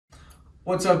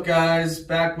What's up, guys?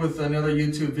 Back with another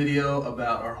YouTube video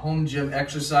about our home gym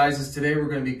exercises. Today we're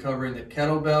going to be covering the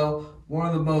kettlebell, one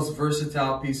of the most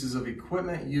versatile pieces of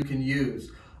equipment you can use.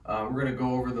 We're going to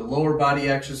go over the lower body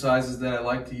exercises that I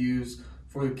like to use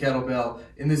for the kettlebell.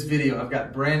 In this video, I've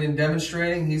got Brandon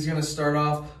demonstrating. He's going to start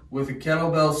off with a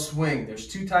kettlebell swing. There's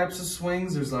two types of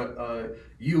swings. There's a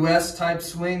US type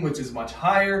swing, which is much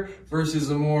higher, versus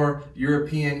a more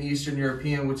European, Eastern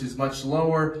European, which is much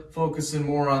lower, focusing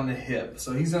more on the hip.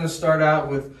 So he's going to start out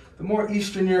with the more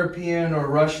Eastern European or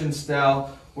Russian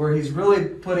style, where he's really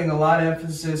putting a lot of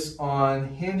emphasis on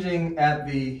hinging at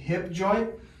the hip joint.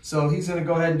 So he's going to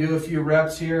go ahead and do a few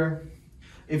reps here.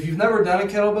 If you've never done a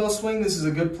kettlebell swing, this is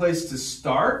a good place to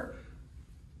start.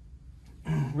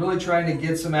 Really trying to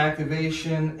get some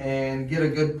activation and get a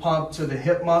good pump to the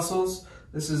hip muscles.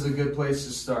 This is a good place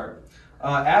to start.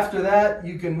 After that,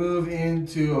 you can move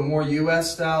into a more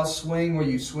US style swing where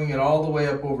you swing it all the way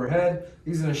up overhead.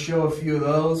 He's going to show a few of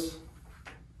those.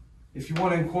 If you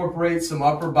want to incorporate some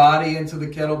upper body into the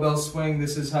kettlebell swing,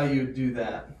 this is how you do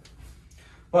that.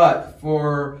 But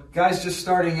for guys just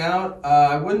starting out,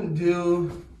 I wouldn't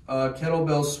do a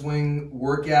kettlebell swing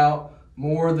workout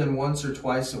more than once or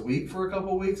twice a week for a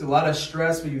couple of weeks. A lot of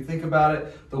stress when you think about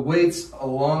it. The weight's a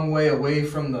long way away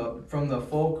from the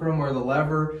fulcrum or the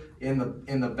lever in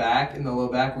the back, in the low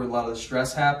back, where a lot of the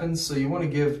stress happens. So you want to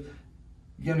give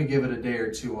it a day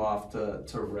or two off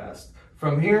to rest.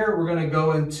 From here, we're going to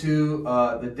go into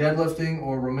the deadlifting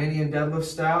or Romanian deadlift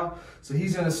style. So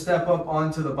he's going to step up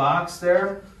onto the box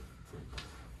there.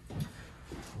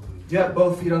 Yep,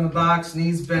 both feet on the box,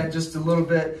 knees bent just a little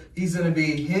bit. He's going to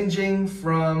be hinging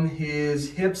from his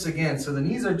hips again. So the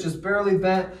knees are just barely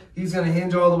bent. He's going to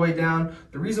hinge all the way down.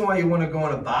 The reason why you want to go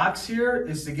in a box here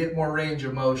is to get more range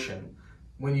of motion.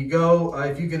 When you go,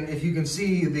 if you can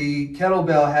see, the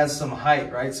kettlebell has some height,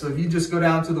 right? So if you just go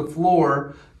down to the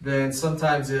floor, then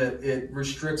sometimes it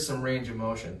restricts some range of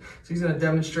motion. So he's going to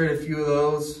demonstrate a few of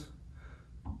those.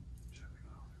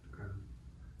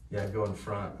 Yeah, go in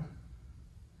front.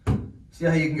 See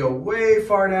how you can go way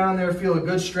far down there, feel a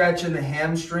good stretch in the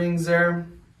hamstrings there.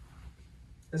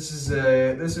 This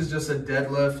is just a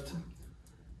deadlift.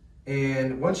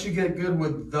 And once you get good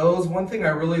with those, one thing I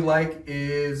really like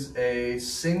is a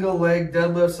single leg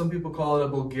deadlift. Some people call it a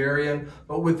Bulgarian,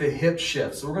 but with the hip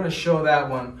shift. So we're going to show that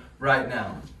one right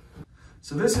now.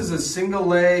 So this is a single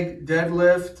leg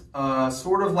deadlift,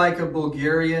 sort of like a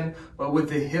Bulgarian, but with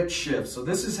the hip shift. So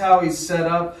this is how he's set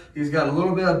up. He's got a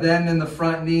little bit of bend in the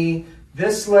front knee.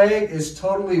 This leg is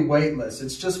totally weightless.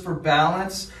 It's just for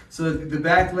balance. So the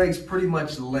back leg's pretty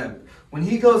much limp. When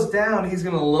he goes down, he's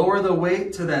going to lower the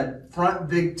weight to that front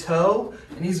big toe,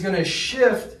 and he's going to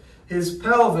shift his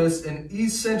pelvis and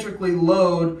eccentrically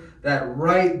load that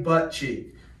right butt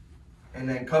cheek. And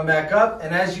then come back up,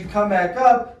 and as you come back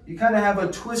up, you kind of have a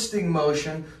twisting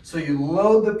motion. So you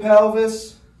load the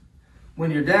pelvis when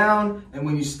you're down, and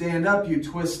when you stand up, you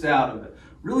twist out of it.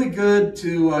 Really good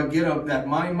to get that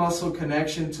mind muscle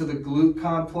connection to the glute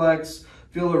complex.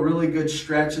 Feel a really good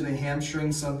stretch in the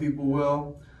hamstring, some people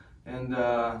will. And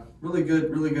really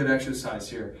good exercise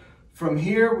here. From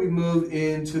here, we move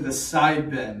into the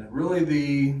side bend.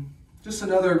 Really just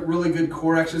another really good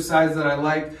core exercise that I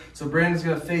like. So Brandon's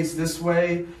going to face this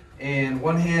way and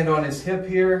one hand on his hip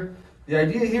here. The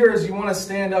idea here is you want to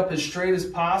stand up as straight as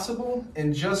possible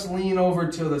and just lean over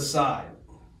to the side.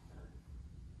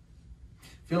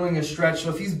 Feeling a stretch. So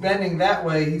if he's bending that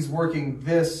way, he's working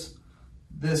this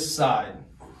side.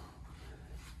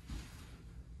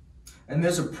 And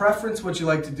there's a preference what you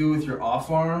like to do with your off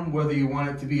arm, whether you want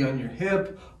it to be on your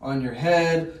hip, on your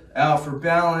head, out for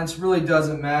balance, really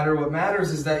doesn't matter. What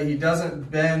matters is that he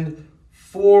doesn't bend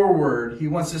forward. He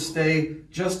wants to stay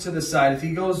just to the side. If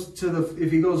he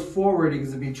goes forward, he's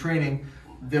going to be training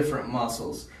different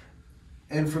muscles.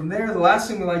 And from there, the last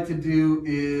thing we like to do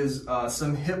is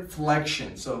some hip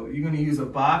flexion. So you're going to use a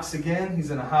box again. He's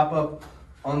going to hop up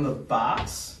on the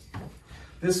box.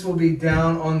 This will be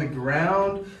down on the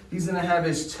ground. He's going to have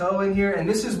his toe in here. And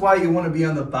this is why you want to be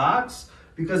on the box,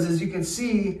 because as you can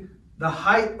see, the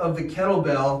height of the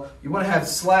kettlebell, you want to have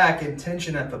slack and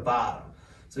tension at the bottom.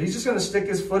 So he's just going to stick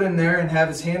his foot in there and have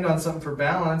his hand on something for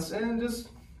balance and just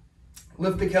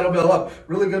lift the kettlebell up.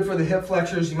 Really good for the hip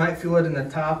flexors. You might feel it in the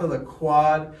top of the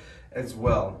quad as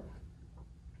well.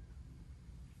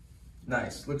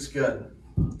 Nice, looks good.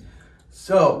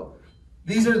 So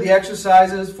these are the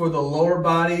exercises for the lower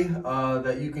body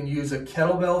that you can use a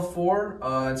kettlebell for.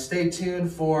 And stay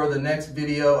tuned for the next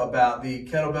video about the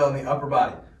kettlebell and the upper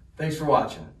body. Thanks for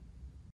watching.